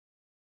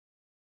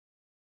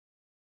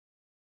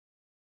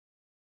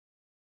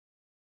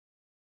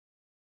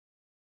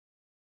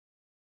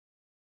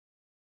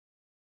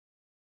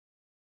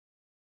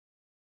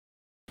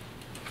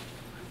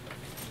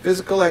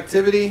Physical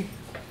activity.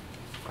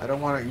 I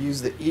don't want to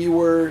use the E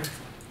word.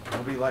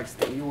 Nobody likes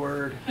the E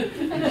word.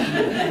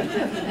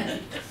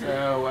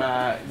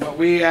 So what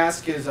we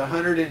ask is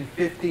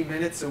 150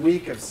 minutes a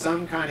week of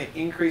some kind of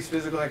increased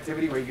physical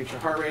activity where you get your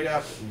heart rate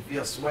up, and you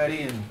feel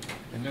sweaty,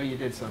 and know you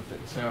did something.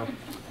 So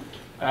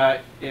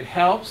it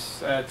helps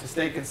to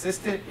stay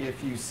consistent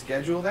if you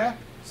schedule that.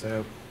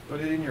 So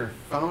put it in your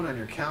phone, on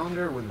your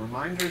calendar with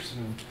reminders,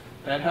 and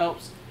that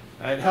helps.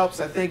 It helps,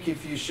 I think,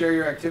 if you share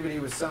your activity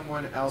with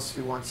someone else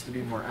who wants to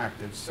be more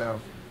active. So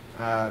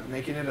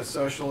making it a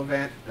social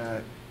event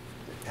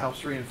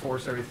helps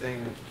reinforce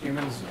everything.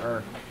 Humans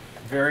are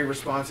very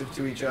responsive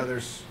to each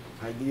other's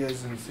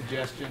ideas and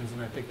suggestions,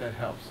 and I think that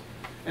helps.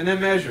 And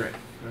then measure it.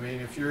 I mean,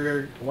 if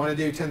you want to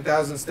do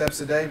 10,000 steps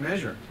a day,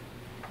 measure.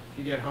 If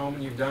you get home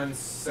and you've done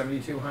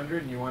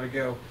 7,200 and you want to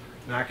go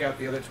knock out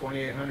the other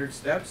 2,800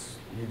 steps,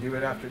 you do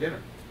it after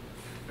dinner.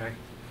 Okay?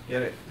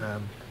 Get it.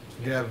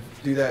 You can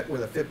do that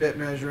with a Fitbit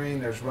measuring.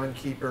 There's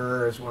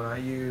RunKeeper is one I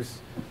use.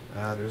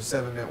 There's a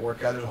 7-minute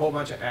workout. There's a whole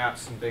bunch of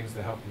apps and things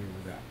to help you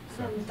with that.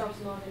 So.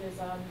 Dr. Marvin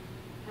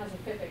has a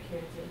Fitbit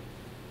community.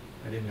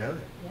 I didn't know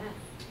that. Yeah.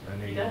 I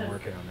know you're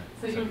working on that.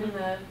 So you can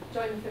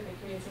join the Fitbit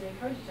community and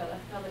encourage each other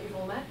now that you've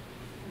all met.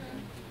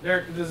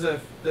 Does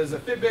a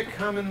Fitbit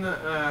come in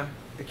the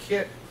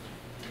kit?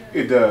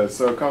 It does.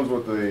 So it comes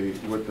with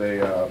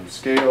a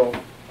scale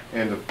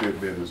and a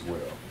Fitbit as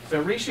well.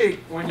 So ReShape,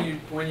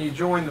 when you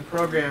join the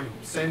program,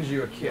 sends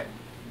you a kit,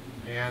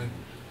 and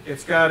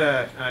it's got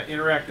an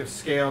interactive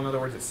scale. In other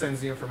words, it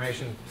sends the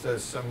information to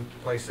some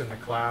place in the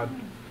cloud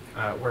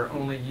where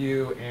only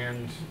you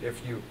and,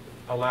 if you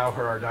allow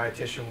her, our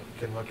dietitian,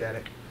 can look at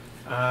it.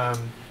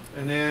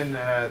 And then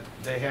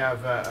they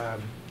have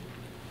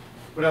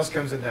what else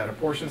comes in that? A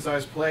portion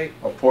size plate.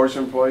 A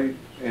portion plate,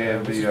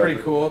 and which is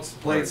pretty cool. The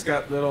plate's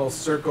got little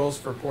circles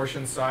for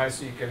portion size,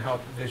 so you can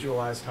help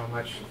visualize how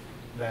much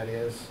that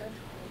is.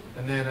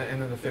 And then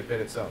the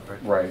Fitbit itself,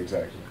 right? Right,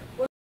 exactly.